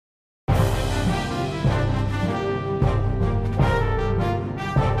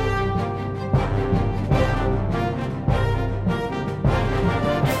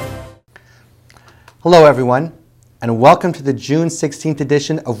Hello everyone, and welcome to the June 16th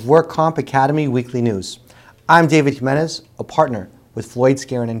edition of Work Comp Academy Weekly News. I'm David Jimenez, a partner with Floyd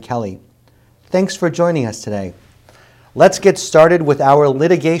Skeren & Kelly. Thanks for joining us today. Let's get started with our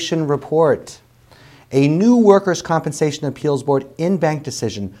litigation report. A new Workers' Compensation Appeals Board in-bank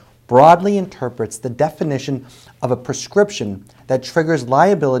decision broadly interprets the definition of a prescription that triggers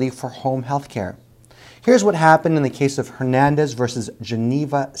liability for home health care. Here's what happened in the case of Hernandez versus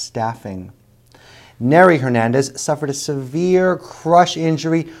Geneva Staffing. Nery Hernandez suffered a severe crush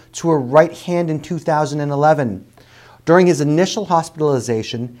injury to her right hand in 2011. During his initial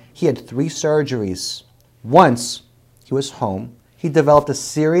hospitalization, he had 3 surgeries. Once he was home, he developed a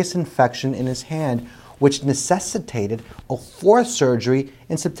serious infection in his hand, which necessitated a 4th surgery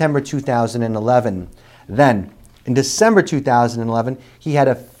in September 2011. Then, in December 2011, he had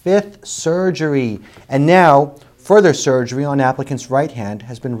a 5th surgery, and now further surgery on applicant's right hand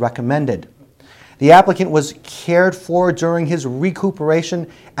has been recommended. The applicant was cared for during his recuperation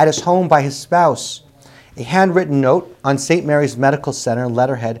at his home by his spouse. A handwritten note on St. Mary's Medical Center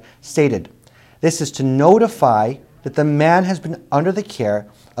letterhead stated, "This is to notify that the man has been under the care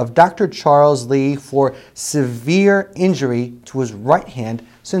of Dr. Charles Lee for severe injury to his right hand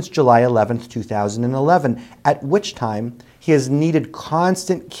since July 11, 2011, at which time he has needed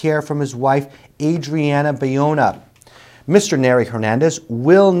constant care from his wife, Adriana Bayona. Mr. Nery Hernandez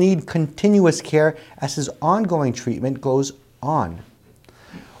will need continuous care as his ongoing treatment goes on."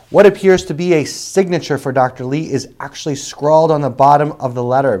 What appears to be a signature for Dr. Lee is actually scrawled on the bottom of the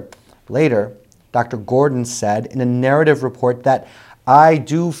letter. Later, Dr. Gordon said in a narrative report that, "I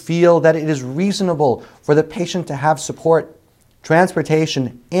do feel that it is reasonable for the patient to have support,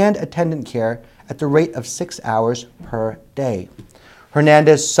 transportation, and attendant care at the rate of 6 hours per day."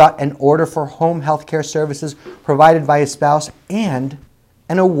 Hernandez sought an order for home health care services provided by his spouse and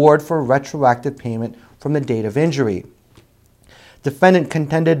an award for retroactive payment from the date of injury. Defendant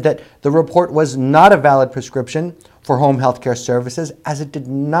contended that the report was not a valid prescription for home health care services as it did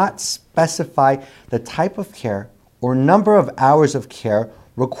not specify the type of care or number of hours of care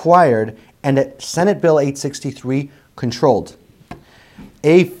required and that Senate Bill 863 controlled.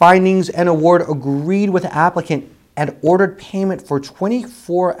 A findings and award agreed with the applicant and ordered payment for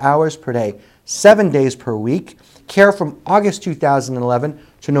 24 hours per day, 7 days per week, care from August 2011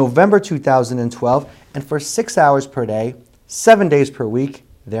 to November 2012, and for 6 hours per day, 7 days per week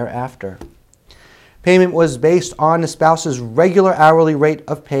thereafter. Payment was based on the spouse's regular hourly rate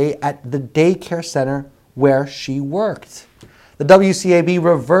of pay at the daycare center where she worked. The WCAB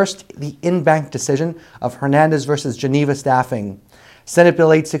reversed the in-bank decision of Hernandez versus Geneva Staffing. Senate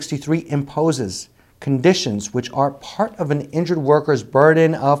Bill 863 imposes conditions which are part of an injured worker's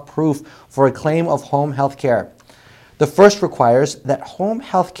burden of proof for a claim of home health care. The first requires that home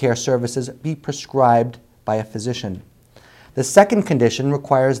health care services be prescribed by a physician. The second condition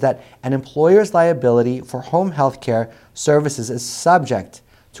requires that an employer's liability for home health care services is subject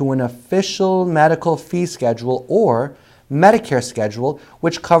to an official medical fee schedule or Medicare schedule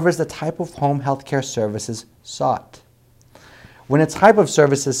which covers the type of home health care services sought. When a type of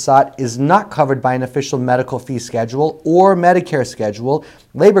services sought is not covered by an official medical fee schedule or Medicare schedule,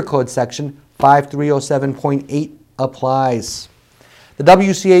 Labor Code Section 5307.8 applies. The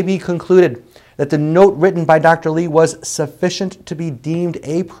WCAB concluded that the note written by Dr. Lee was sufficient to be deemed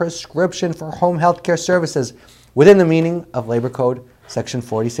a prescription for home health care services within the meaning of Labor Code Section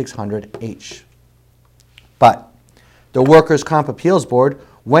 4600H. But the Workers' Comp Appeals Board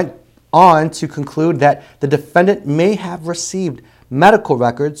went on to conclude that the defendant may have received medical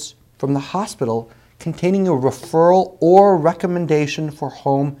records from the hospital containing a referral or recommendation for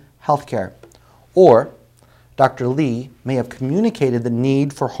home health care, or Dr. Lee may have communicated the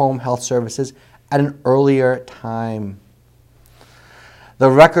need for home health services at an earlier time.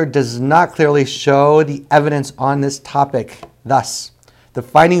 The record does not clearly show the evidence on this topic. Thus, the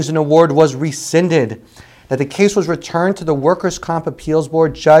findings and award was rescinded, that the case was returned to the Workers' Comp Appeals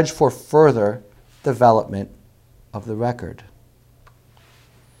Board judge for further development of the record.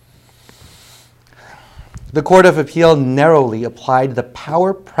 The Court of Appeal narrowly applied the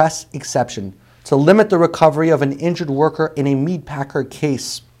power press exception to limit the recovery of an injured worker in a meatpacker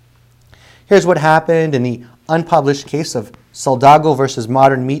case. Here's what happened in the unpublished case of Saldago versus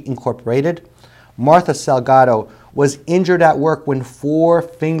Modern Meat Incorporated. Martha Salgado was injured at work when 4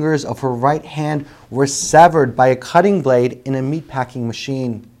 fingers of her right hand were severed by a cutting blade in a meatpacking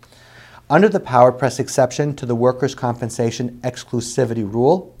machine. Under the power press exception to the Workers' Compensation Exclusivity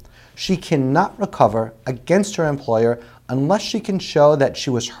Rule, she cannot recover against her employer unless she can show that she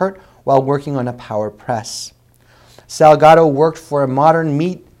was hurt while working on a power press. Salgado worked for a Modern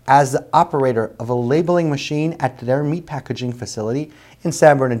Meat as the operator of a labeling machine at their meat packaging facility in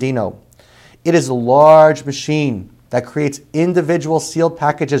San Bernardino. It is a large machine that creates individual sealed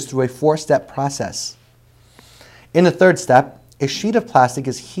packages through a 4-step process. In the 3rd step, a sheet of plastic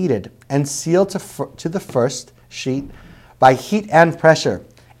is heated and sealed to the first sheet by heat and pressure,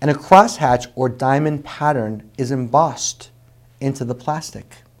 and a crosshatch or diamond pattern is embossed into the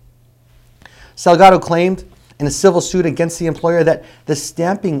plastic. Salgado claimed in a civil suit against the employer that the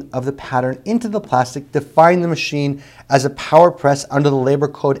stamping of the pattern into the plastic defined the machine as a power press under the Labor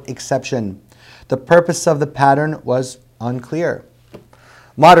Code exception. The purpose of the pattern was unclear.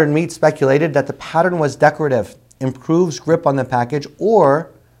 Modern Meat speculated that the pattern was decorative, improves grip on the package, or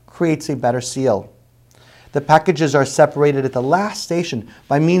creates a better seal. The packages are separated at the last station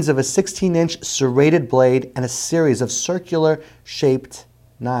by means of a 16-inch serrated blade and a series of circular-shaped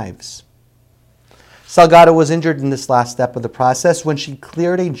knives. Salgado was injured in this last step of the process when she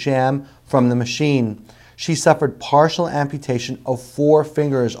cleared a jam from the machine. She suffered partial amputation of 4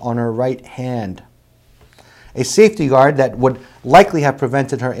 fingers on her right hand. A safety guard that would likely have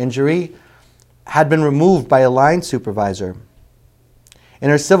prevented her injury had been removed by a line supervisor. In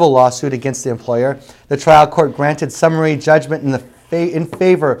her civil lawsuit against the employer, the trial court granted summary judgment in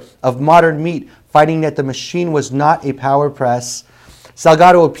favor of Modern Meat, finding that the machine was not a power press.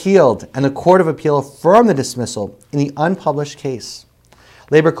 Salgado appealed, and the Court of Appeal affirmed the dismissal in the unpublished case.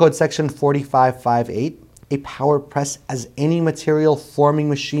 Labor Code Section 4558, a power press as any material forming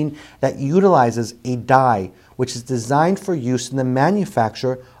machine that utilizes a die which is designed for use in the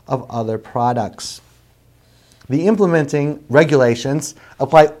manufacture of other products. The implementing regulations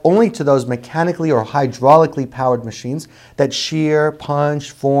apply only to those mechanically or hydraulically powered machines that shear,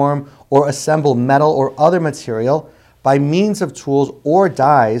 punch, form, or assemble metal or other material by means of tools or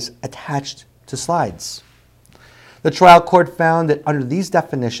dies attached to slides. The trial court found that under these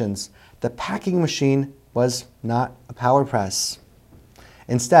definitions, the packing machine was not a power press.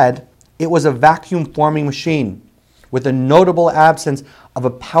 Instead, it was a vacuum forming machine with a notable absence of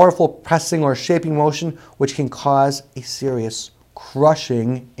a powerful pressing or shaping motion which can cause a serious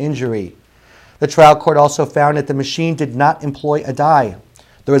crushing injury. The trial court also found that the machine did not employ a die.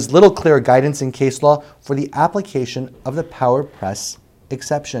 There is little clear guidance in case law for the application of the power press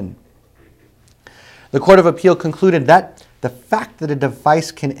exception. The Court of Appeal concluded that the fact that a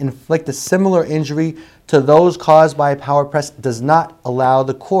device can inflict a similar injury to those caused by a power press does not allow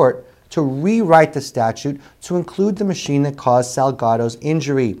the court to rewrite the statute to include the machine that caused Salgado's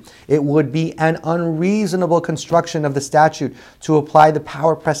injury. It would be an unreasonable construction of the statute to apply the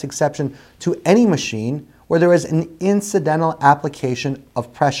power press exception to any machine where there is an incidental application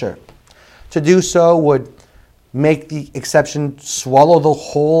of pressure. To do so would make the exception swallow the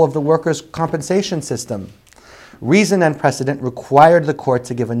whole of the workers' compensation system. Reason and precedent required the court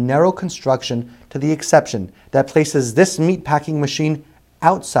to give a narrow construction to the exception that places this meatpacking machine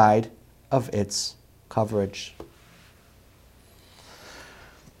outside of its coverage.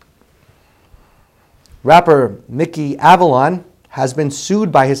 Rapper Mickey Avalon has been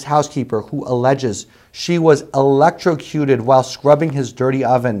sued by his housekeeper who alleges she was electrocuted while scrubbing his dirty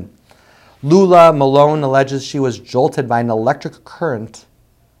oven. Lula Malone alleges she was jolted by an electric current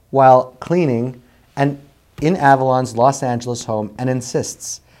while cleaning in Avalon's Los Angeles home and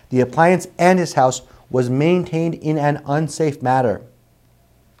insists the appliance and his house was maintained in an unsafe manner.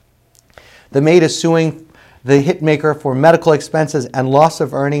 The maid is suing the hitmaker for medical expenses and loss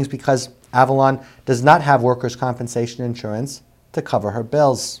of earnings because Avalon does not have workers' compensation insurance to cover her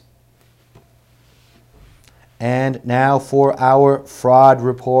bills. And now for our fraud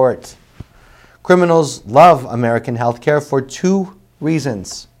report. Criminals love American healthcare for 2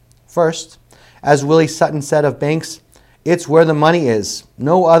 reasons. First, as Willie Sutton said of banks, it's where the money is.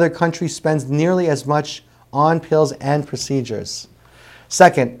 No other country spends nearly as much on pills and procedures.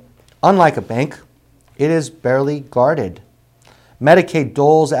 Second, unlike a bank, it is barely guarded. Medicaid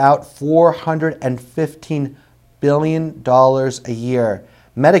doles out $415 billion a year.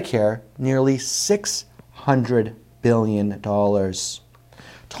 Medicare, nearly $600 billion.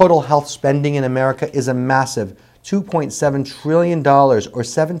 Total health spending in America is a massive $2.7 trillion, or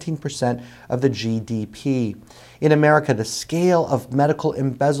 17% of the GDP. In America, the scale of medical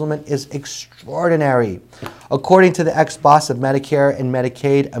embezzlement is extraordinary. According to the ex-boss of Medicare and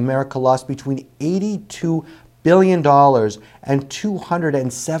Medicaid, America lost between $82 billion and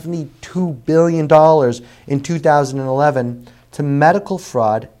 $272 billion in 2011 to medical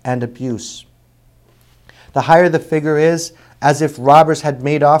fraud and abuse. The higher the figure is, as if robbers had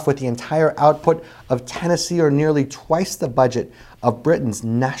made off with the entire output of Tennessee or nearly twice the budget of Britain's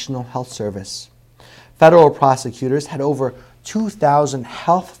National Health Service. Federal prosecutors had over 2,000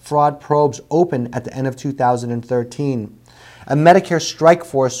 health fraud probes open at the end of 2013. A Medicare strike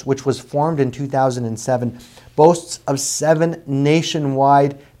force, which was formed in 2007, boasts of 7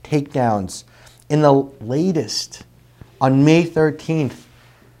 nationwide takedowns. In the latest, on May 13th,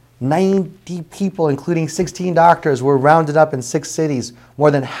 90 people, including 16 doctors, were rounded up in 6 cities, more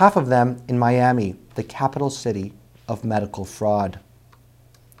than half of them in Miami, the capital city of medical fraud.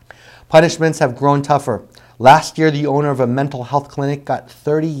 Punishments have grown tougher. Last year, the owner of a mental health clinic got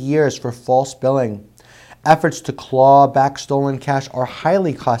 30 years for false billing. Efforts to claw back stolen cash are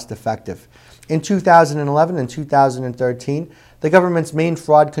highly cost-effective. In 2011 and 2013, the government's main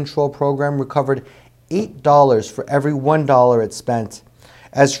fraud control program recovered $8 for every $1 it spent.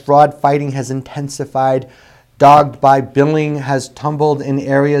 As fraud fighting has intensified, dogged by billing has tumbled in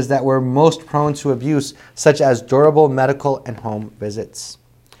areas that were most prone to abuse, such as durable medical and home visits.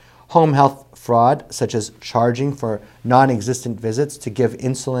 Home health fraud, such as charging for non-existent visits to give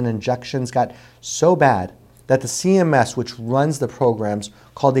insulin injections, got so bad that the CMS, which runs the programs,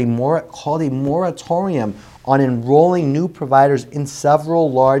 called a moratorium on enrolling new providers in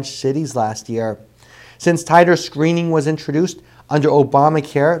several large cities last year. Since tighter screening was introduced under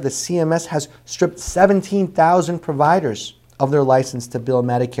Obamacare, the CMS has stripped 17,000 providers of their license to bill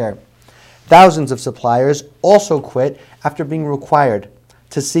Medicare. Thousands of suppliers also quit after being required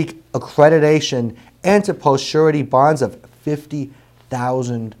to seek accreditation and to post surety bonds of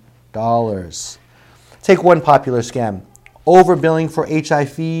 $50,000. Take one popular scam: overbilling for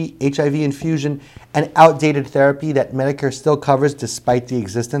HIV infusion, and outdated therapy that Medicare still covers despite the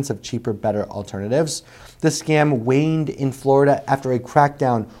existence of cheaper, better alternatives. The scam waned in Florida after a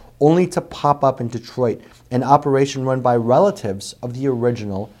crackdown, only to pop up in Detroit, an operation run by relatives of the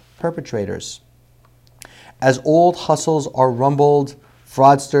original perpetrators. As old hustles are rumbled,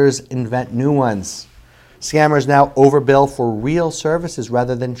 fraudsters invent new ones. Scammers now overbill for real services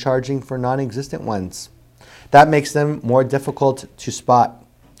rather than charging for non-existent ones. That makes them more difficult to spot.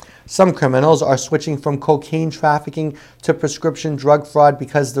 Some criminals are switching from cocaine trafficking to prescription drug fraud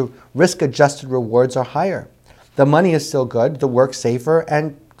because the risk-adjusted rewards are higher. The money is still good, the work safer,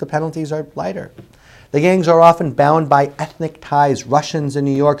 and the penalties are lighter. The gangs are often bound by ethnic ties: Russians in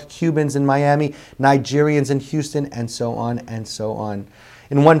New York, Cubans in Miami, Nigerians in Houston, and so on and so on.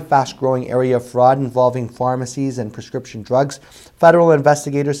 In one fast-growing area of fraud involving pharmacies and prescription drugs, federal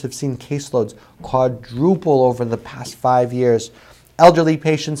investigators have seen caseloads quadruple over the past 5 years. Elderly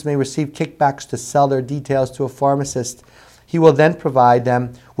patients may receive kickbacks to sell their details to a pharmacist. He will then provide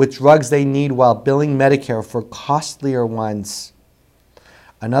them with drugs they need while billing Medicare for costlier ones.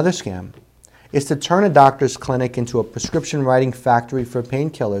 Another scam is to turn a doctor's clinic into a prescription writing factory for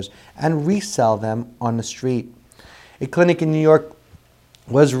painkillers and resell them on the street. A clinic in New York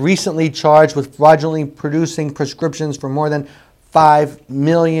was recently charged with fraudulently producing prescriptions for more than 5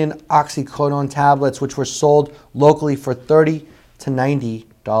 million oxycodone tablets, which were sold locally for $30 to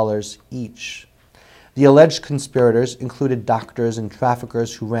 $90 each. The alleged conspirators included doctors and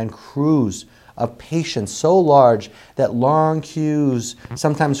traffickers who ran crews of patients so large that long queues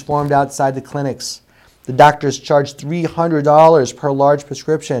sometimes formed outside the clinics. The doctors charged $300 per large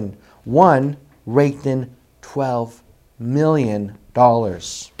prescription. One raked in $12 million.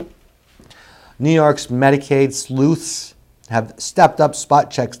 New York's Medicaid sleuths have stepped up spot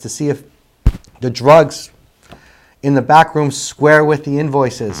checks to see if the drugs in the back room square with the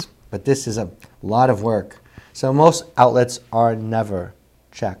invoices. But this is a lot of work, so most outlets are never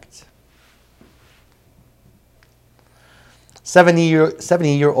checked.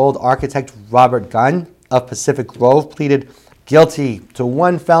 70-year-old architect Robert Gunn of Pacific Grove pleaded guilty to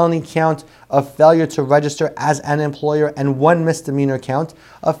 1 felony count of failure to register as an employer and 1 misdemeanor count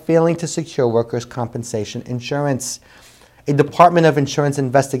of failing to secure workers' compensation insurance. A Department of Insurance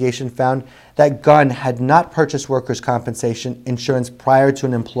investigation found that Gunn had not purchased workers' compensation insurance prior to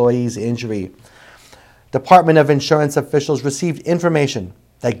an employee's injury. Department of Insurance officials received information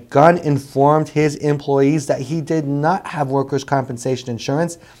that Gunn informed his employees that he did not have workers' compensation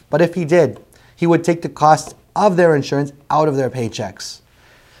insurance, but if he did, he would take the cost of their insurance out of their paychecks.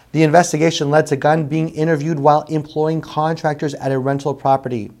 The investigation led to Gunn being interviewed while employing contractors at a rental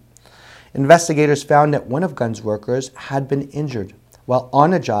property. Investigators found that one of Gunn's workers had been injured while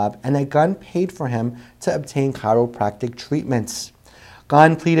on a job and that Gunn paid for him to obtain chiropractic treatments.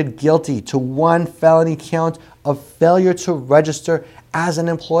 Gunn pleaded guilty to 1 felony count of failure to register as an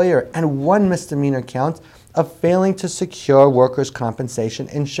employer and 1 misdemeanor count of failing to secure workers' compensation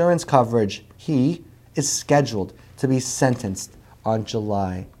insurance coverage. He is scheduled to be sentenced on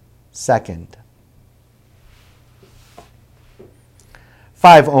July 2nd.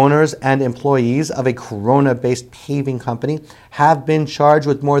 5 owners and employees of a Corona-based paving company have been charged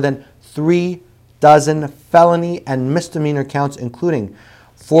with more than 3 dozen felony and misdemeanor counts, including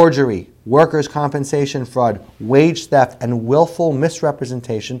forgery, workers' compensation fraud, wage theft, and willful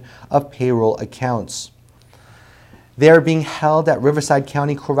misrepresentation of payroll accounts. They are being held at Riverside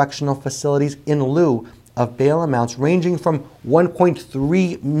County Correctional Facilities in lieu of bail amounts ranging from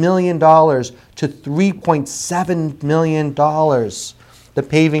 $1.3 million to $3.7 million. The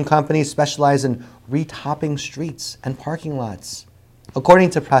paving companies specialize in retopping streets and parking lots. According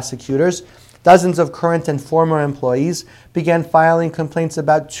to prosecutors, dozens of current and former employees began filing complaints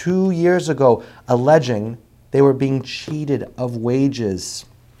about 2 years ago, alleging they were being cheated of wages.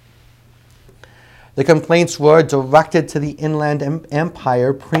 The complaints were directed to the Inland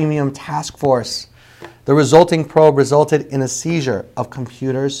Empire Premium Task Force. The resulting probe resulted in a seizure of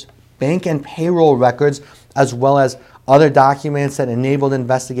computers, bank and payroll records, as well as other documents that enabled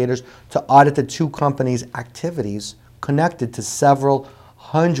investigators to audit the 2 companies' activities connected to several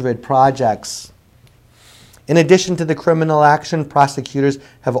hundred projects. In addition to the criminal action, prosecutors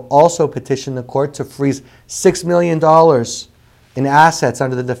have also petitioned the court to freeze $6 million in assets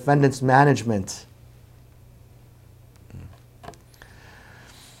under the defendant's management.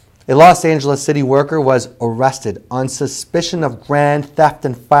 A Los Angeles city worker was arrested on suspicion of grand theft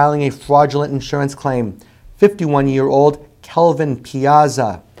and filing a fraudulent insurance claim. 51-year-old Kelvin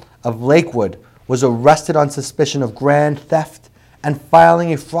Piazza of Lakewood was arrested on suspicion of grand theft and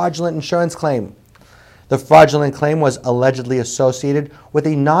filing a fraudulent insurance claim. The fraudulent claim was allegedly associated with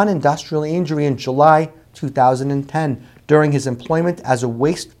a non-industrial injury in July 2010 during his employment as a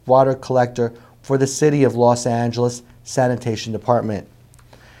wastewater collector for the City of Los Angeles Sanitation Department.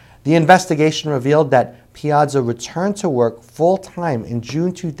 The investigation revealed that Piazza returned to work full-time in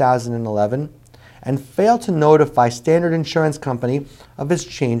June 2011 and failed to notify Standard Insurance Company of his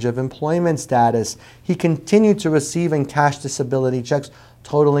change of employment status. He continued to receive and cash disability checks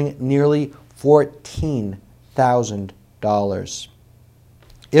totaling nearly $14,000.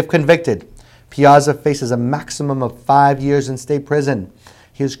 If convicted, Piazza faces a maximum of 5 years in state prison.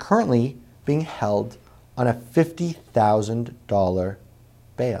 He is currently being held on a $50,000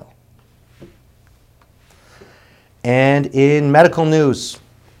 bail. And in medical news,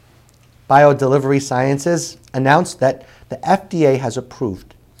 BioDelivery Sciences announced that the FDA has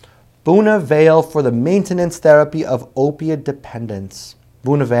approved Bunavail for the maintenance therapy of opioid dependence.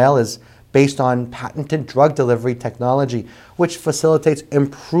 Bunavail is based on patented drug delivery technology, which facilitates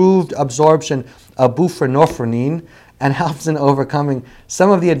improved absorption of buprenorphine and helps in overcoming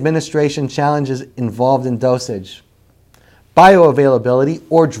some of the administration challenges involved in dosage. Bioavailability,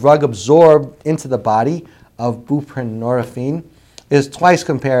 or drug absorbed into the body of buprenorphine, is twice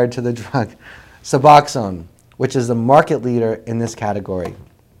compared to the drug Suboxone, which is the market leader in this category.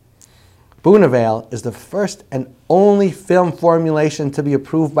 Bunavail is the first and only film formulation to be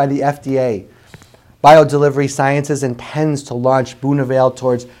approved by the FDA. BioDelivery Sciences intends to launch Bunavail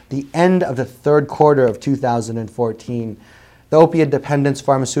towards the end of the 3rd quarter of 2014. The opioid dependence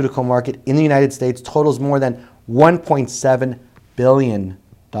pharmaceutical market in the United States totals more than $1.7 billion.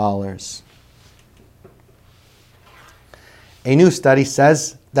 A new study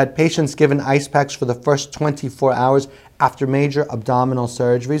says that patients given ice packs for the first 24 hours after major abdominal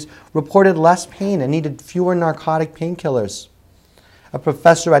surgeries reported less pain and needed fewer narcotic painkillers. A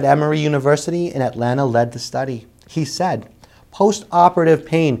professor at Emory University in Atlanta led the study. He said, "Post-operative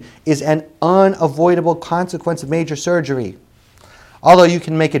pain is an unavoidable consequence of major surgery. Although you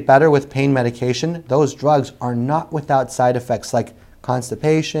can make it better with pain medication, those drugs are not without side effects like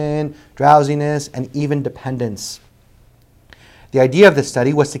constipation, drowsiness, and even dependence." The idea of this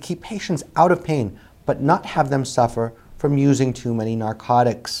study was to keep patients out of pain, but not have them suffer from using too many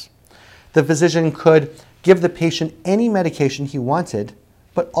narcotics. The physician could give the patient any medication he wanted,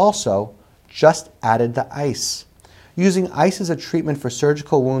 but also just added the ice. Using ice as a treatment for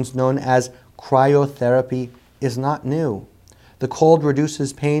surgical wounds known as cryotherapy is not new. The cold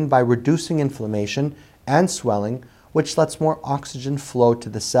reduces pain by reducing inflammation and swelling, which lets more oxygen flow to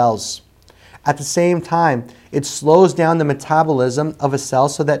the cells. At the same time, it slows down the metabolism of a cell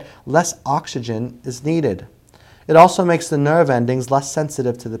so that less oxygen is needed. It also makes the nerve endings less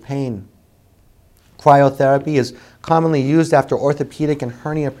sensitive to the pain. Cryotherapy is commonly used after orthopedic and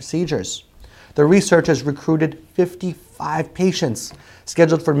hernia procedures. The researchers recruited 55 patients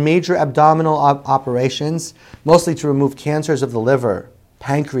scheduled for major abdominal operations, mostly to remove cancers of the liver,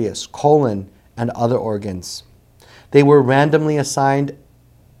 pancreas, colon, and other organs. They were randomly assigned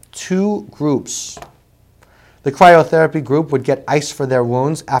 2 groups. The cryotherapy group would get ice for their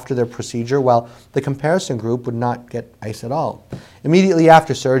wounds after their procedure, while the comparison group would not get ice at all. Immediately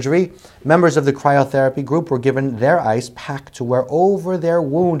after surgery, members of the cryotherapy group were given their ice pack to wear over their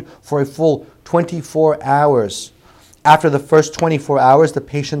wound for a full 24 hours. After the first 24 hours, the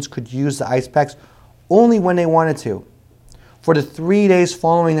patients could use the ice packs only when they wanted to. For the 3 days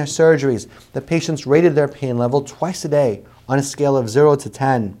following their surgeries, the patients rated their pain level twice a day on a scale of 0 to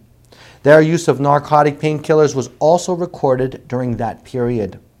 10. Their use of narcotic painkillers was also recorded during that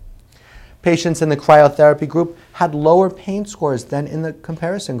period. Patients in the cryotherapy group had lower pain scores than in the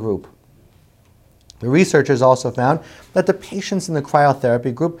comparison group. The researchers also found that the patients in the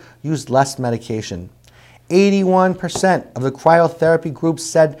cryotherapy group used less medication. 81% of the cryotherapy group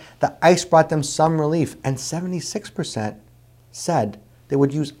said the ice brought them some relief, and 76% said they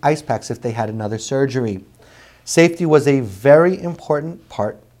would use ice packs if they had another surgery. Safety was a very important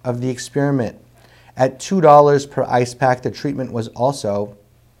part of the experiment. At $2 per ice pack, the treatment was also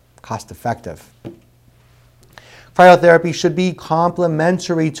cost-effective. Cryotherapy should be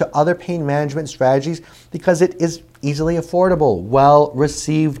complementary to other pain management strategies because it is easily affordable, well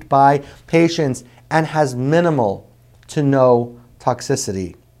received by patients, and has minimal to no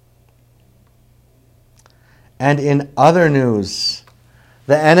toxicity. And in other news,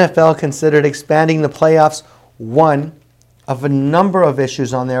 the NFL considered expanding the playoffs, one of a number of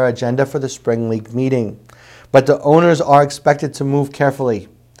issues on their agenda for the Spring League meeting. But the owners are expected to move carefully.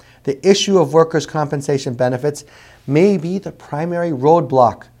 The issue of workers' compensation benefits may be the primary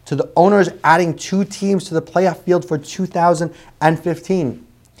roadblock to the owners adding 2 teams to the playoff field for 2015.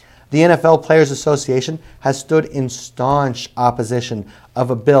 The NFL Players Association has stood in staunch opposition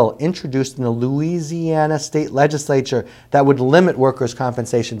of a bill introduced in the Louisiana state legislature that would limit workers'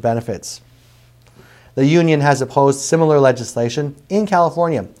 compensation benefits. The union has opposed similar legislation in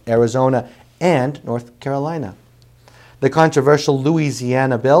California, Arizona, and North Carolina. The controversial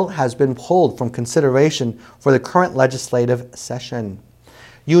Louisiana bill has been pulled from consideration for the current legislative session.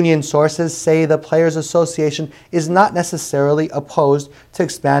 Union sources say the Players Association is not necessarily opposed to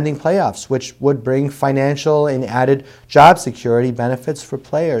expanding playoffs, which would bring financial and added job security benefits for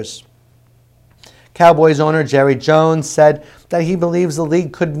players. Cowboys owner Jerry Jones said that he believes the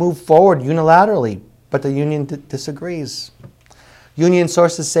league could move forward unilaterally, but the union disagrees. Union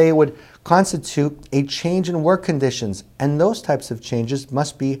sources say it would constitute a change in work conditions, and those types of changes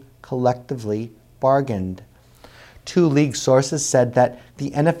must be collectively bargained. 2 league sources said that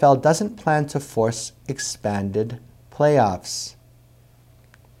the NFL doesn't plan to force expanded playoffs.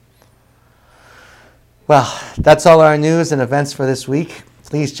 Well, that's all our news and events for this week.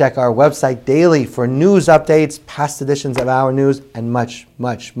 Please check our website daily for news updates, past editions of our news, and much,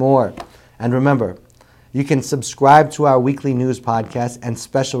 much more. And remember, you can subscribe to our weekly news podcast and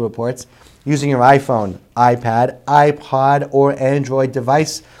special reports using your iPhone, iPad, iPod, or Android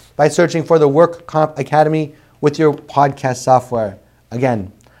device by searching for the Work Comp Academy with your podcast software.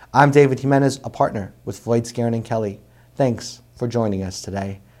 Again, I'm David Jimenez, a partner with Floyd Skeren and Kelly. Thanks for joining us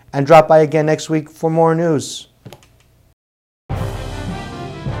today. And drop by again next week for more news.